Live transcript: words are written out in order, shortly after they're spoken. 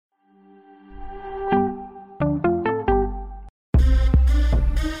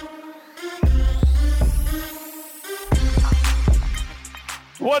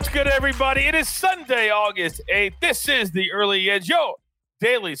What's good, everybody? It is Sunday, August 8th. This is the Early Edge, your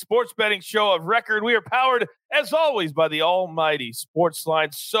daily sports betting show of record. We are powered, as always, by the almighty Sports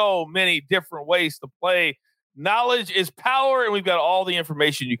Line. So many different ways to play. Knowledge is power, and we've got all the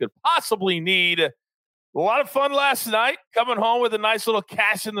information you could possibly need. A lot of fun last night, coming home with a nice little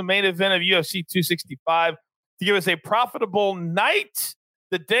cash in the main event of UFC 265 to give us a profitable night.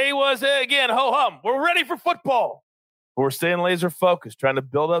 The day was, again, ho-hum. We're ready for football. We're staying laser focused, trying to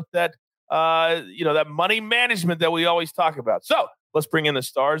build up that, that money management that we always talk about. So let's bring in the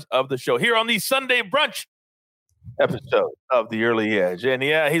stars of the show here on the Sunday brunch episode of the Early Edge. And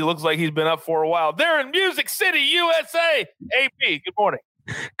yeah, he looks like he's been up for a while. They're in Music City, USA. AP, good morning.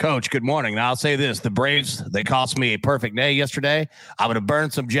 Coach, good morning. Now, I'll say this. The Braves, they cost me a perfect day yesterday. I'm going to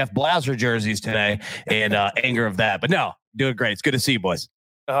burn some Jeff Blauser jerseys today in anger of that. But no, doing great. It's good to see you, boys.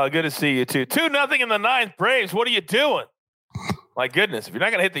 Good to see you, too. 2-0 in the ninth. Braves, what are you doing? My goodness. If you're not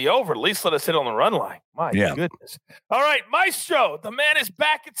going to hit the over, at least let us hit on the run line. My goodness. All right, Maestro, the man is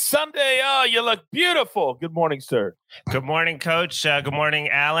back. It's Sunday. Oh, you look beautiful. Good morning, sir. Good morning, Coach. Good morning,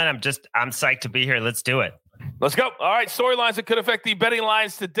 Alan. I'm psyched to be here. Let's do it. Let's go. All right, storylines that could affect the betting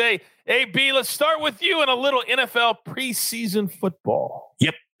lines today. AB, let's start with you in a little NFL preseason football.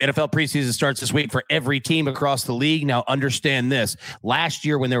 Yep. NFL preseason starts this week for every team across the league. Now, understand this. Last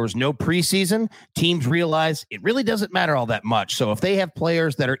year, when there was no preseason, teams realized it really doesn't matter all that much. So if they have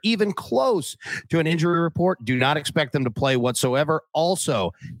players that are even close to an injury report, do not expect them to play whatsoever.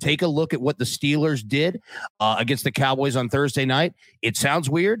 Also, take a look at what the Steelers did against the Cowboys on Thursday night. It sounds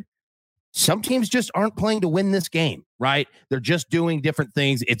weird. Some teams just aren't playing to win this game, right? They're just doing different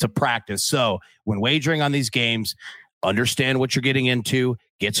things. It's a practice. So when wagering on these games, understand what you're getting into,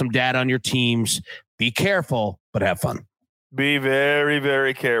 get some data on your teams, be careful, but have fun. Be very,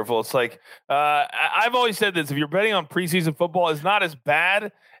 very careful. It's like, I've always said this, if you're betting on preseason football, it's not as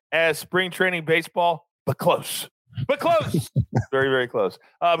bad as spring training baseball, but close. Very, very close.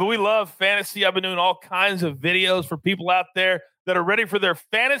 But we love fantasy. I've been doing all kinds of videos for people out there that are ready for their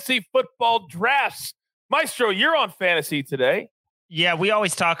fantasy football drafts. Maestro, you're on fantasy today. Yeah, we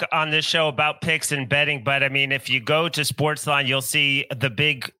always talk on this show about picks and betting, but I mean, if you go to Sportsline, you'll see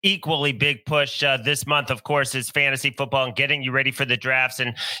the equally big push this month, of course, is fantasy football and getting you ready for the drafts,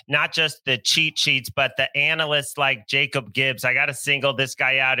 and not just the cheat sheets, but the analysts like Jacob Gibbs. I got to single this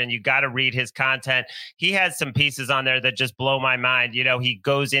guy out, and you got to read his content. He has some pieces on there that just blow my mind. You know, he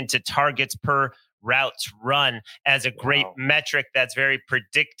goes into targets per routes run as a great metric that's very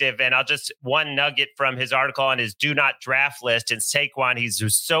predictive. And one nugget from his article on his do not draft list, and Saquon, he's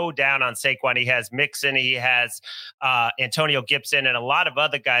so down on Saquon. He has Mixon, he has Antonio Gibson, and a lot of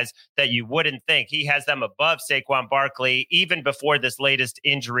other guys that you wouldn't think. He has them above Saquon Barkley, even before this latest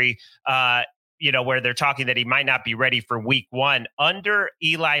injury, where they're talking that he might not be ready for week one. Under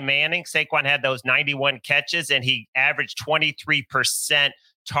Eli Manning, Saquon had those 91 catches, and he averaged 23%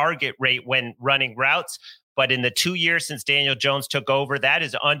 target rate when running routes. But in the 2 years since Daniel Jones took over, that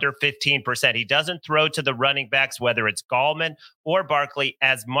is under 15%. He doesn't throw to the running backs, whether it's Gallman or Barkley,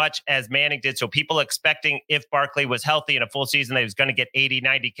 as much as Manning did. So people expecting, if Barkley was healthy in a full season, that he was going to get 80,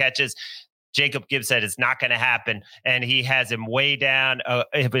 90 catches. Jacob Gibbs said it's not going to happen. And he has him way down of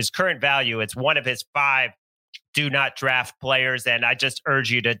his current value. It's one of his 5 do not draft players. And I just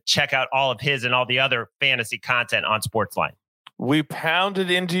urge you to check out all of his and all the other fantasy content on Sportsline. We pound it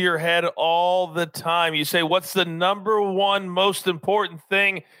into your head all the time. You say, what's the number one most important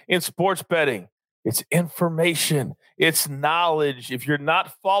thing in sports betting? It's information. It's knowledge. If you're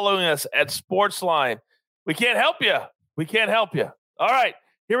not following us at Sportsline, we can't help you. All right,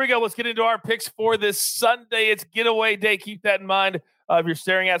 here we go. Let's get into our picks for this Sunday. It's getaway day. Keep that in mind if you're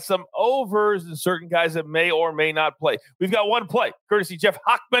staring at some overs and certain guys that may or may not play. We've got one play, courtesy Jeff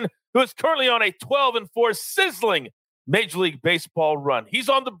Hockman, who is currently on a 12-4 sizzling Major League Baseball run. He's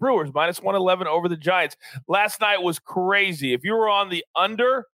on the Brewers, -111 over the Giants. Last night was crazy. If you were on the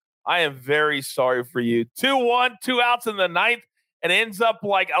under, I am very sorry for you. 2-1, 2 outs in the ninth, and ends up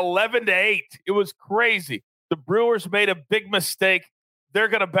like 11-8. It was crazy. The Brewers made a big mistake. They're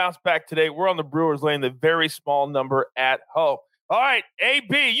going to bounce back today. We're on the Brewers laying the very small number at home. All right,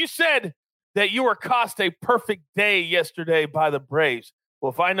 AB, you said that you were cost a perfect day yesterday by the Braves.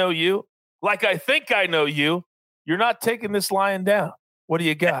 Well, if I know you, like I think I know you, you're not taking this lying down. What do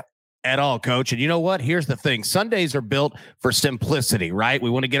you got? At all, Coach. And you know what? Here's the thing. Sundays are built for simplicity, right?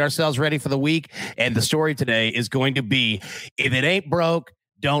 We want to get ourselves ready for the week. And the story today is going to be, if it ain't broke,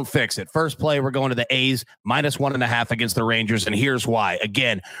 don't fix it. First play, we're going to the A's, -1.5 against the Rangers. And here's why.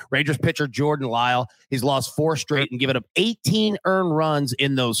 Again, Rangers pitcher Jordan Lyle, he's lost 4 straight and given up 18 earned runs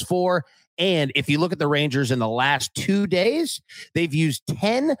in those 4. And if you look at the Rangers in the last 2 days, they've used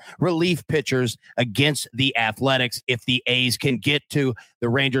 10 relief pitchers against the Athletics. If the A's can get to the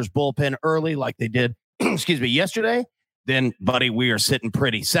Rangers bullpen early like they did, yesterday, then, buddy, we are sitting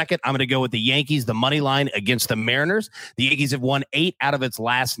pretty. Second, I'm going to go with the Yankees, the money line against the Mariners. The Yankees have won 8 out of its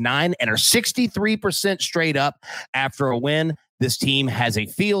last 9 and are 63% straight up after a win. This team has a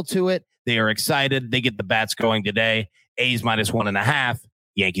feel to it. They are excited. They get the bats going today. A's -1.5,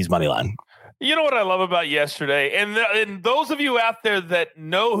 Yankees money line. You know what I love about yesterday? And those of you out there that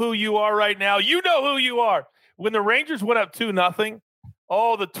know who you are right now, you know who you are. When the Rangers went up 2-0,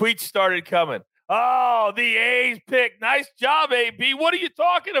 oh, the tweets started coming. Oh, the A's pick. Nice job, AB. What are you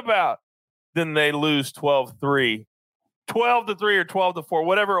talking about? Then they lose 12-3 or 12-4,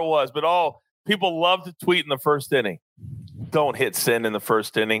 whatever it was. But people love to tweet in the first inning. Don't hit send in the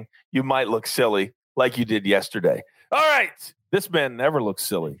first inning. You might look silly like you did yesterday. All right. This man never looks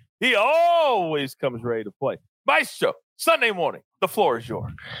silly. He always comes ready to play. Maestro, Sunday morning, the floor is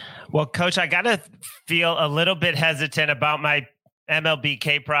yours. Well, Coach, I got to feel a little bit hesitant about my MLB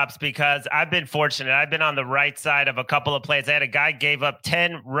K props because I've been fortunate. I've been on the right side of a couple of plays. I had a guy gave up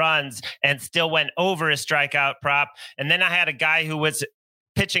 10 runs and still went over his strikeout prop. And then I had a guy who was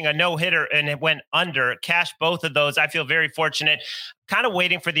pitching a no-hitter and it went under. Cashed both of those. I feel very fortunate. Kind of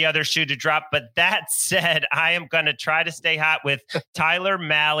waiting for the other shoe to drop. But that said, I am going to try to stay hot with Tyler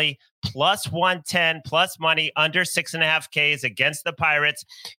Mahle +110 plus money under 6.5 Ks against the Pirates.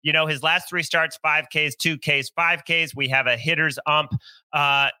 You know, his last 3 starts, 5 Ks, 2 Ks, 5 Ks. We have a hitter's ump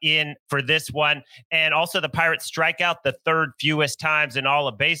in for this one. And also the Pirates strike out the 3rd fewest times in all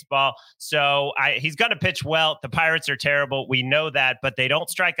of baseball. So he's going to pitch well. The Pirates are terrible. We know that, but they don't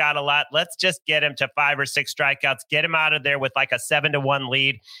strike out a lot. Let's just get him to 5 or 6 strikeouts, get him out of there with like a 7-1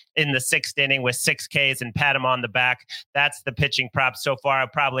 lead in the 6th inning with 6 Ks and pat him on the back. That's the pitching prop so far. I'll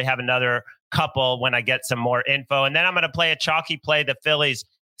probably have another couple when I get some more info. And then I'm going to play a chalky play. The Phillies,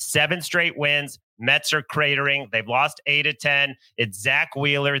 7 straight wins. Mets are cratering. They've lost 8 of 10. It's Zach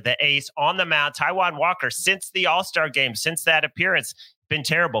Wheeler, the ace, on the mound. Taijuan Walker, since the All-Star game, since that appearance, been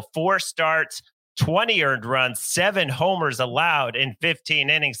terrible. 4 starts, 20 earned runs, 7 homers allowed in 15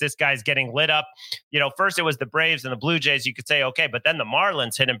 innings. This guy's getting lit up. You know, first it was the Braves and the Blue Jays. You could say, okay, but then the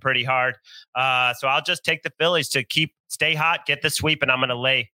Marlins hit him pretty hard. So I'll just take the Phillies to stay hot, get the sweep, and I'm going to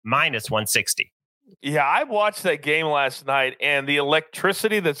lay -160. Yeah, I watched that game last night, and the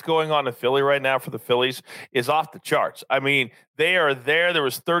electricity that's going on in Philly right now for the Phillies is off the charts. I mean, they are there. There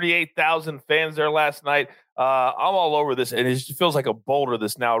was 38,000 fans there last night. I'm all over this, and it just feels like a boulder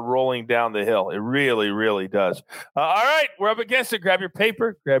that's now rolling down the hill. It really, really does. All right, we're up against it. Grab your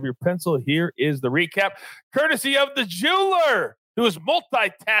paper, grab your pencil. Here is the recap, courtesy of the jeweler, who is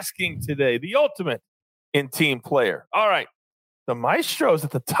multitasking today, the ultimate in-team player. All right, the Maestro's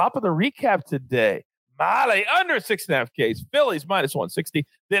at the top of the recap today. Mahle under 6.5 Ks. Phillies -160.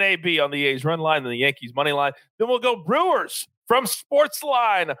 Then AB on the A's run line, then the Yankees money line. Then we'll go Brewers from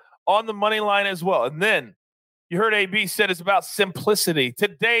Sportsline on the money line as well. And then you heard AB said it's about simplicity.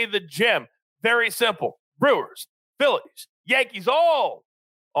 Today, the gem, very simple. Brewers, Phillies, Yankees, all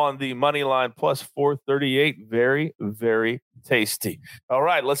on the money line +438. Very, very tasty. All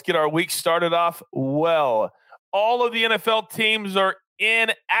right, let's get our week started off well. All of the NFL teams are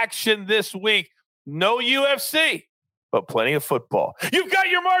in action this week. No UFC, but plenty of football. You've got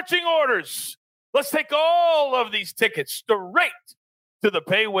your marching orders. Let's take all of these tickets straight to the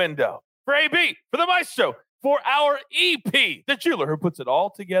pay window. For AB, for the Maestro, for our EP, the jeweler who puts it all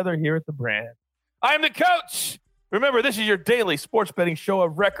together here at the brand. I'm the coach. Remember, this is your daily sports betting show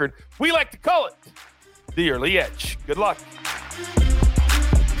of record. We like to call it the Early Edge. Good luck.